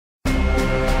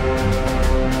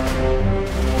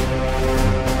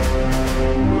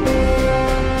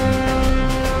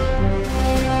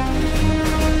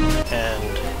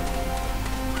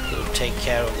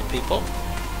care of the people.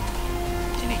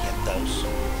 Did he get those?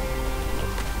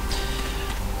 Nope.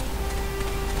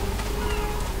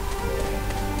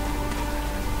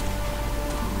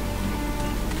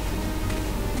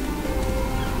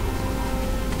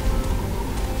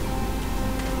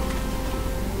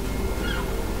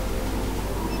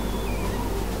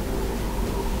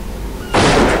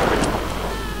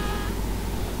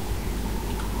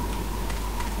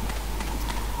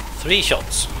 3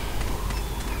 shots.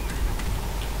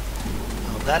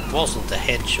 Now that wasn't a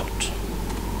headshot.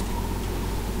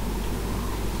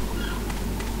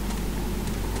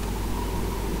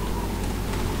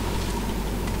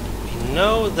 We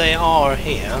know they are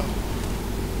here.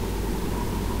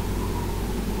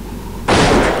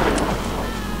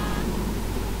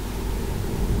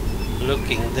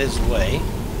 Looking this way.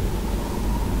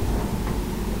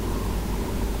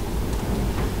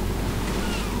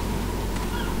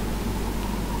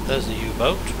 There's the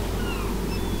U-boat.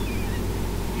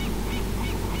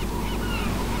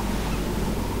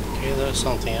 Okay, there's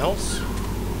something else.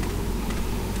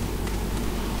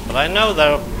 But I know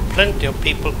there are plenty of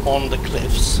people on the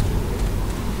cliffs.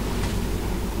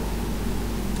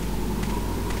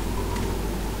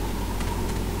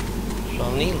 So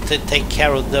I'll need to take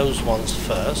care of those ones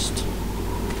first.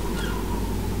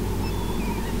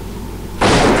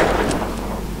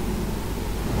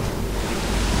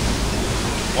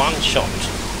 One shot.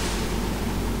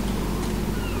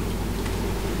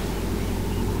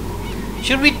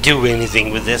 Should we do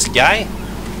anything with this guy?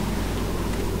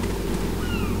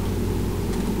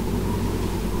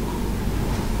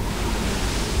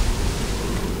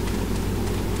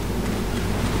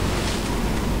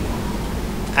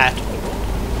 At all?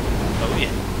 Oh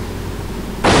yeah.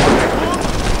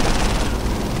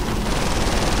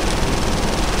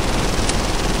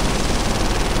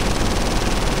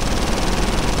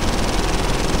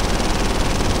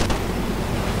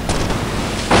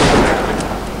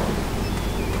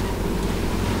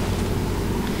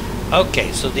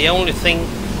 Okay, so the only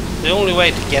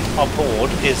way to get aboard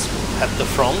is at the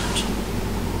front.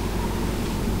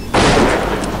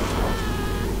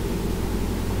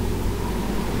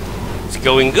 It's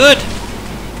going good.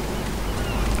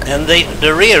 And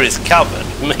the rear is covered,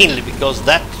 mainly because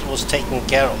that was taken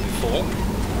care of before.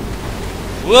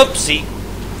 Whoopsie.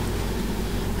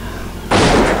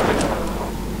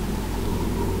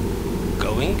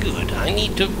 Going good. I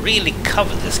need to really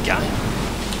cover this guy.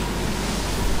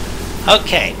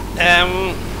 Okay,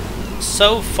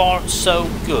 so far so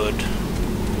good.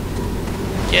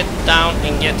 Get down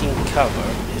and get in cover.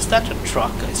 Is that a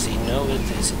truck I see? No, it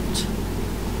isn't.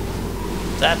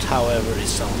 That, however, is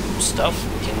some stuff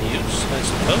we can use, I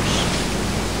suppose.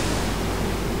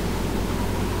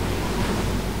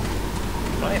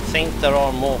 I think there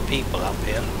are more people up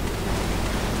here.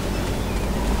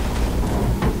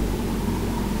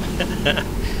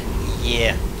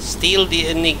 Yeah, steal the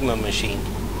Enigma machine.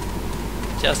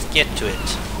 Just get to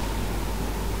it.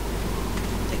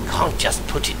 They can't just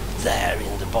put it there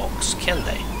in the box, can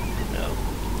they? No.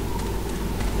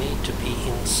 Need to be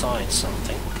inside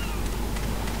something.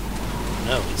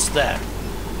 No, it's there.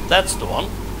 That's the one.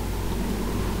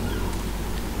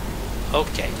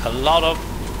 Okay, a lot of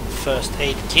first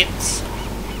aid kits.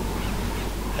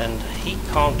 And he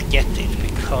can't get it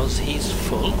because he's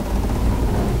full.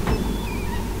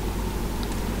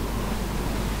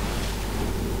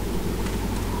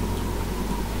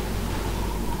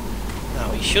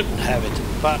 He shouldn't have it,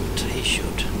 but he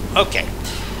should. Okay.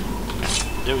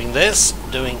 Doing this,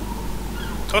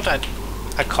 Thought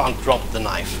I can't drop the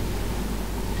knife.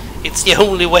 It's the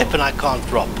only weapon I can't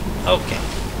drop. Okay.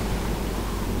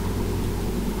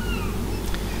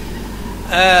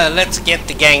 Let's get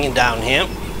the gang down here.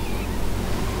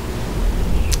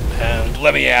 And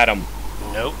Let me at him.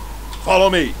 nope. Follow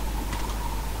me.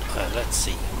 Let's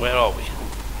see. Where are we?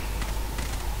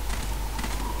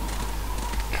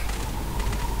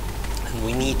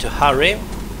 We need to hurry.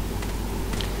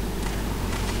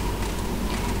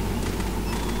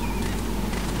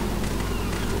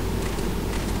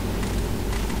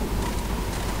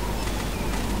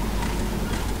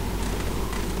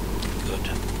 Good.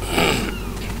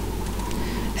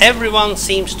 Everyone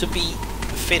seems to be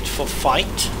fit for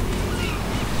fight.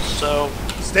 So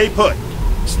Stay put.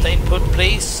 stay put,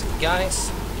 please, guys.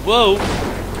 Whoa!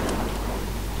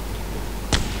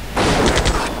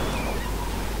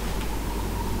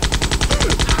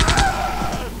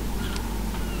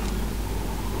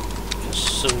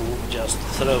 Just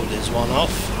throw this one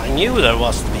off. I knew there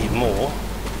must be more.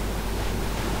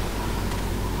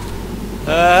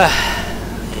 Yeah,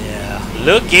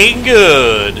 looking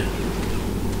good.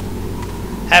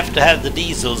 Have to have the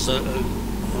diesels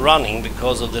running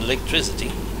because of the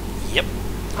electricity. Yep,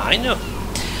 I know.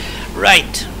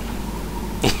 Right.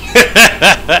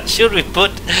 Should we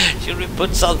put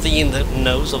something in the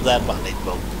nose of that one? It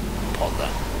won't bother.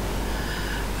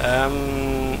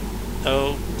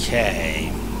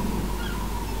 Okay.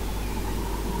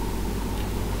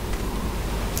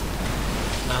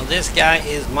 Now this guy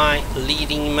is my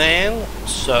leading man,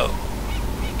 so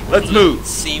Let's move. let's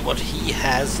see what he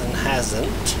has and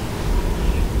hasn't.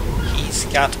 He's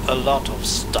got a lot of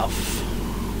stuff.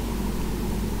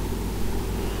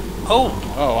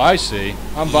 Oh, I see.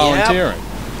 I'm volunteering.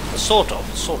 Yeah, sort of.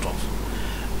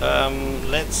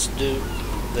 Let's do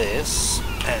this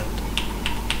and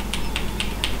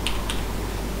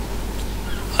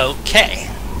okay.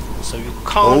 So you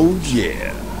can't. Oh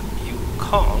yeah. You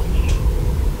can't.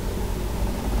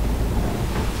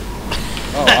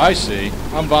 Oh, I see.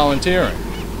 I'm volunteering.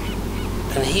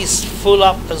 And he's full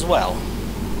up as well.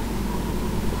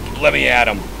 Let me at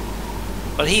him.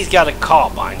 But he's got a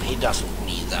carbine. He doesn't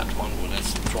need that one.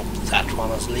 Let's drop that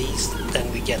one at least. Then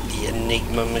we get the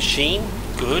Enigma machine.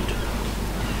 Good.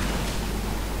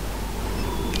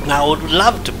 Now I would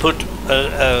love to put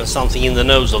something in the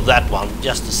nose of that one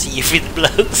just to see if it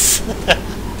blows.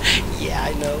 Yeah,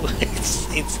 I know.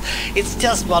 It's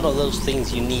just one of those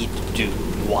things you need to do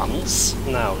once.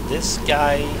 Now this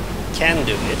guy can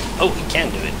do it. Oh, he can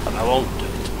do it, but I won't do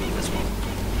it with this one.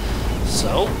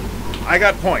 So I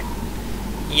got point.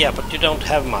 yeah, but you don't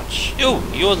have much. Oh,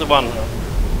 you're the one.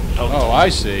 Oh, I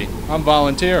see. I'm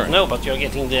volunteering. No, but you're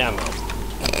getting the ammo.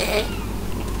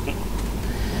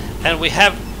 And we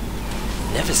have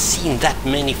never seen that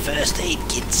many first aid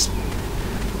kits.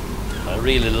 I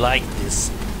really like this.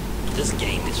 This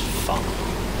game is fun.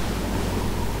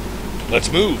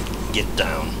 Let's move. Get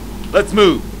down. Let's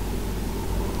move.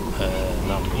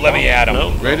 Number Let me one. at him.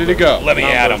 No, Ready to go. Let me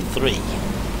at number him. 3.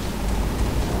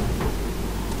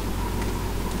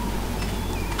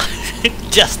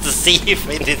 Just to see if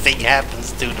anything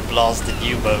happens to the blasted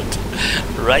U-boat.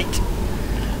 Right?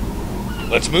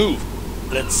 Let's move.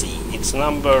 Let's see. It's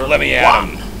number Let me at 1.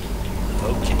 him.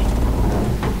 Okay.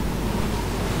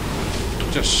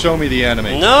 Just show me the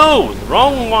enemy. No!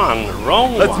 Wrong one.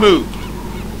 Wrong one. Let's move.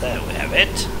 There we have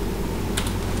it.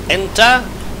 Enter.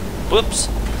 Whoops.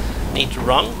 Need to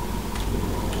run.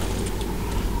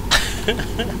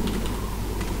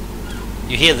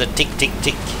 You hear the tick, tick,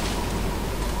 tick.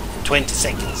 20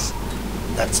 seconds.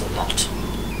 That's a lot.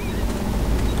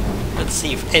 Let's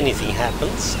see if anything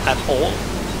happens at all.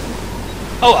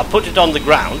 Oh, I put it on the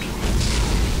ground.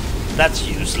 That's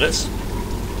useless.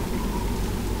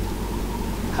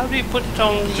 How do you put it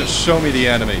on the... Just show me the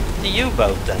enemy. the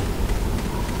U-boat then?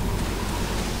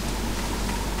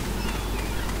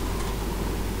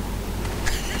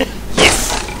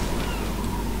 Yes!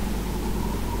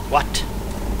 What?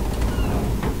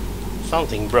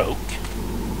 Something broke.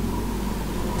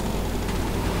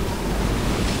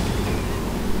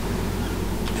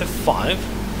 F5?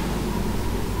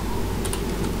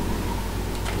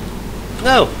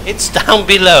 No, it's down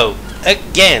below.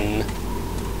 Again.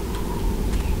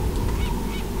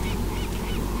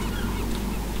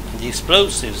 The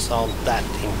explosives aren't that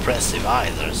impressive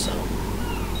either, so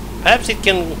perhaps it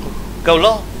can go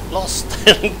lost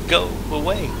and go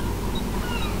away.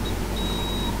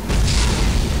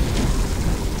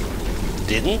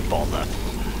 Didn't bother.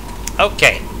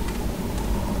 Okay.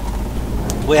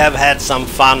 We have had some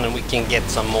fun and we can get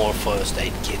some more first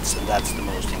aid kits, and that's the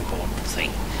most important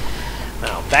thing.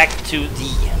 Now back to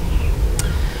the...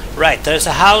 Right, there's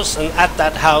a house, and at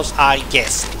that house I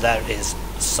guess there is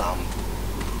some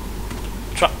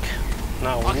truck.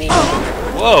 Now we need...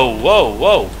 Whoa, whoa,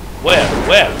 whoa!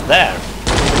 Where? There!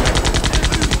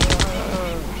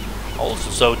 Also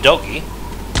so doggy.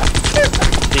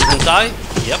 Didn't I?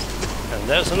 Yep. And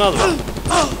there's another one.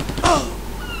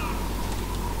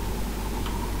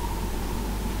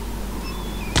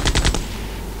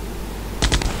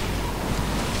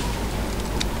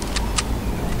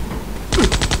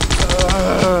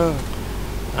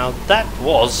 Now that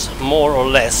was more or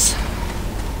less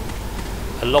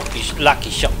a lucky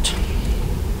shot.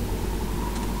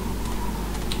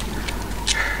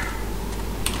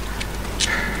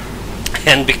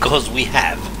 And because we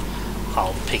have,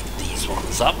 I'll pick these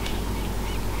ones up.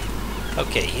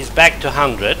 Okay, he's back to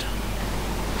 100.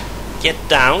 Get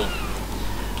down.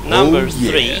 Number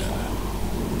 3.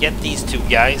 Get these two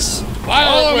guys.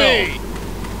 Follow me.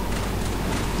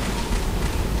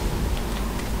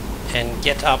 And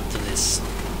get up to this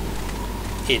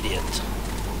idiot,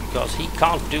 because he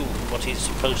can't do what he's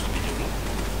supposed to be doing.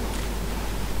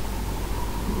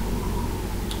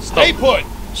 Stay put.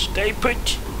 Stay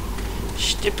put.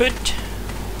 Stay put.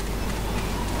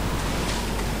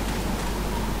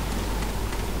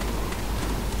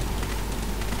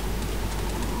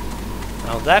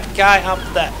 Now that guy up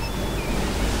there.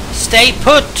 Stay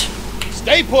put!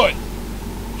 Stay put!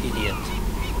 Idiot.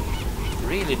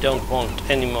 Really don't want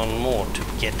anyone more to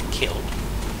get killed.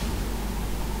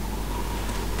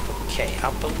 Okay,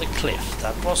 up on the cliff.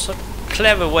 That was a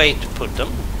clever way to put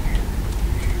them.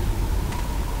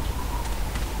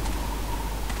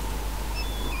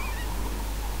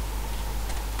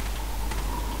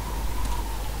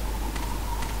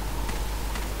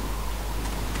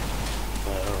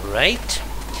 Alright.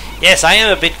 Yes, I am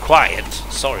a bit quiet.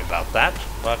 Sorry about that,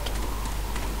 but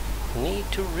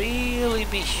need to really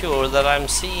be sure that I'm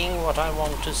seeing what I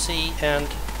want to see and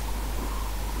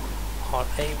are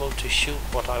able to shoot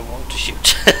what I want to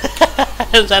shoot.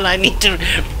 And then I need to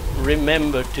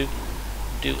remember to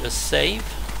do a save.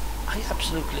 I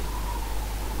absolutely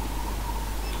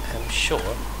am sure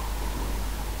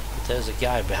that there's a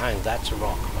guy behind that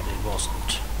rock, but it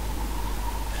wasn't.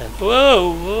 And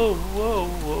whoa, whoa, whoa, whoa,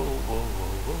 whoa, whoa,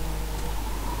 whoa.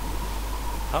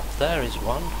 Up there is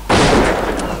one.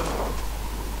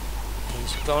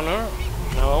 He's a goner.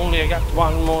 Now only I got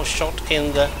one more shot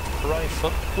in the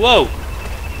rifle. Whoa!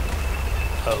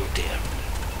 Oh dear.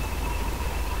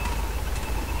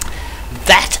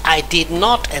 That I did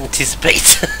not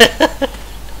anticipate.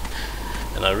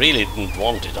 And I really didn't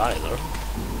want it either.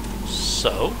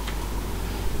 So,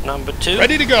 number 2.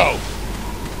 Ready to go!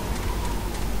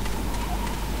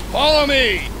 Follow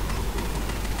me!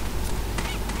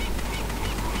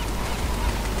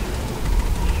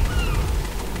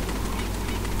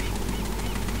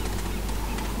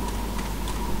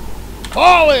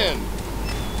 Fall in!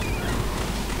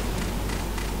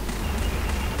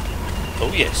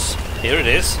 Oh yes, here it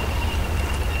is.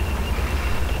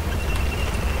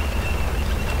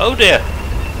 Oh dear,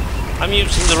 I'm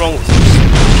using the wrong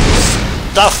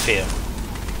stuff here.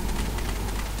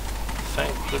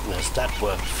 Thank goodness that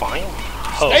worked fine.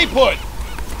 Stay put!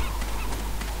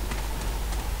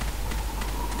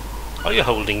 Are you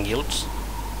holding yields?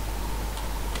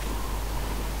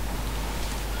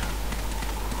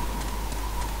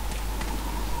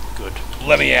 Good.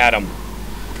 Let me at him.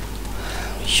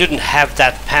 You shouldn't have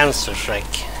that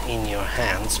Panzerschreck in your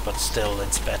hands, but still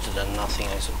it's better than nothing,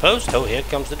 I suppose. Oh, here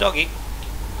comes the doggy.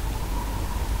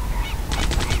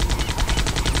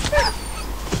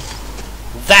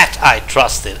 That I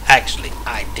trusted, actually,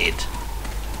 I did.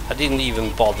 I didn't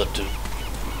even bother to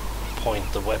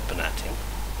point the weapon at him.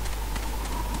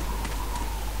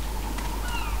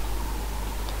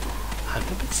 I'm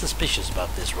a bit suspicious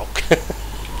about this rock.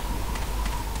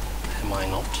 Am I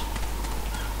not?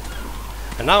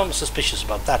 And now I'm suspicious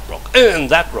about that rock, and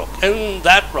that rock, and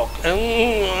that rock, and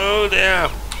oh dear.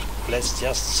 Let's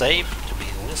just save to be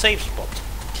in the safe spot.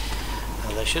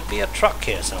 And there should be a truck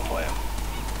here somewhere.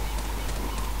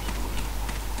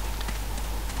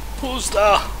 Who's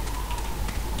there?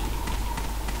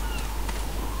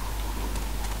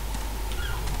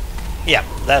 Yeah,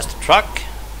 there's the truck.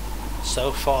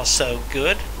 So far so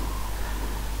good.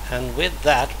 And with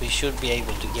that we should be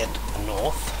able to get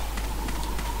north.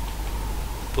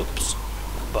 Oops.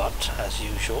 But as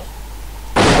usual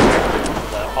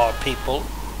there are people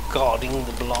guarding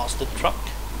the blasted truck.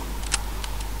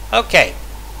 Okay,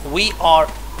 we are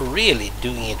really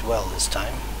doing it well this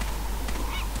time.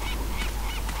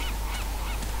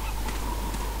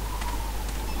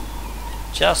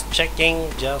 Just checking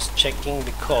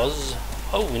because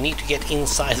oh, we need to get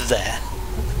inside there.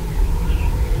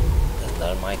 Then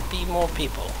there might be more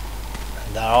people.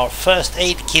 And there are first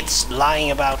aid kits lying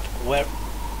about where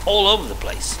all over the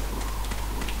place.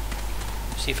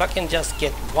 See if I can just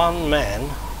get one man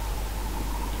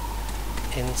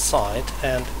inside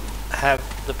and have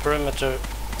the perimeter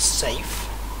safe.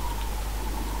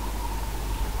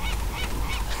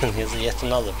 And here's yet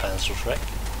another Panzerschreck.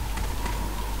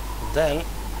 Then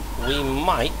we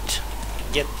might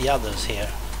get the others here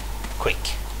quick.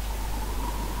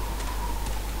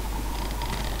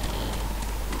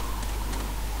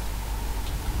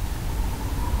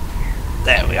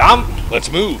 There we are. Let's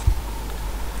move.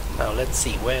 Now let's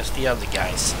see, where's the other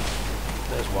guys?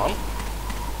 There's one.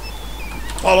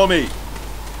 Follow me.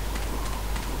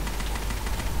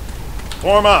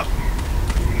 Form up.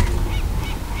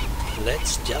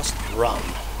 Let's just run.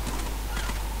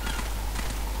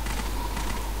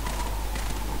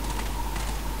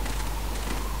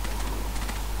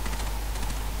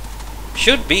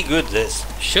 Should be good, this.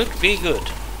 Should be good.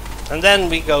 And then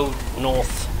we go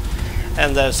north.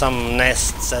 And there's some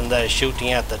nests and they're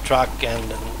shooting at the truck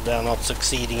and they're not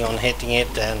succeeding on hitting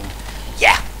it, and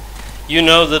yeah, you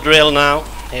know the drill now.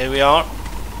 Here we are.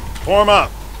 Form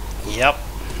up. Yep.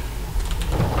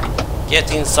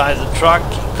 Get inside the truck.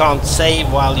 You can't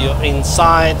save while you're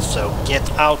inside, so get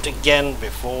out again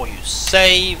before you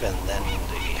save, and then you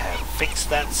have fixed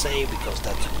that save because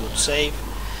that's a good save.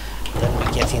 Then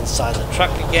we get inside the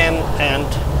truck again, and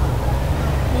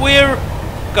we're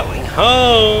going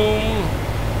home.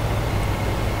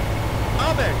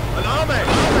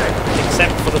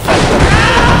 Except for the fact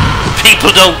that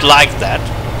people don't like that.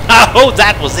 Oh,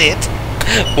 that was it.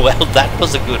 Well, that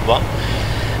was a good one.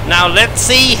 Now let's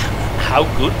see how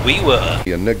good we were.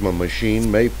 The Enigma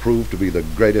machine may prove to be the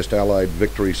greatest Allied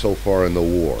victory so far in the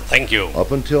war. Thank you.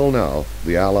 Up until now,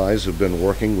 the Allies have been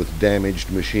working with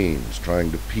damaged machines,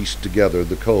 trying to piece together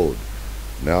the code.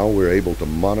 Now we're able to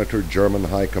monitor German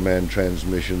high command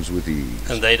transmissions with ease.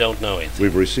 And they don't know it.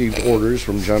 We've received orders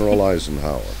from General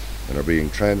Eisenhower and are being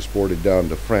transported down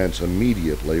to France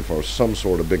immediately for some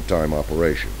sort of big-time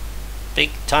operation.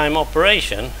 Big-time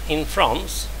operation in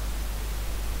France?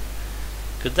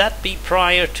 Could that be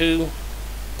prior to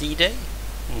D-Day?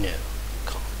 No,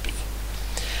 can't be.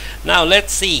 Now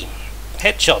let's see.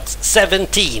 Headshots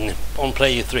 17 on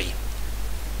player 3.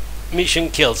 Mission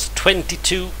kills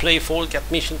 22, player 4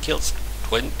 got mission kills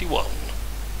 21.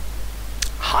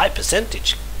 High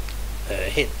percentage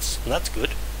hits, that's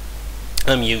good.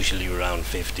 I'm usually around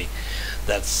 50.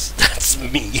 That's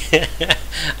me.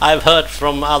 I've heard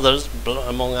from others,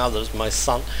 among others my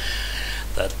son,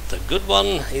 that the good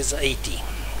one is 80.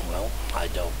 Well, I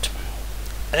don't.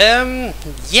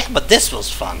 Yeah, but this was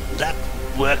fun. That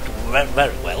worked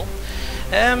very well.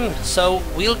 So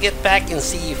we'll get back and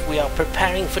see if we are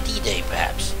preparing for D-Day,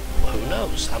 perhaps. Well, who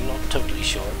knows? I'm not totally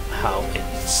sure how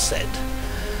it's said.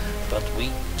 But we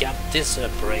got this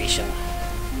operation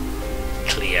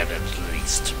cleared at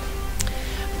least.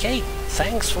 Okay,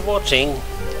 thanks for watching.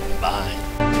 Bye.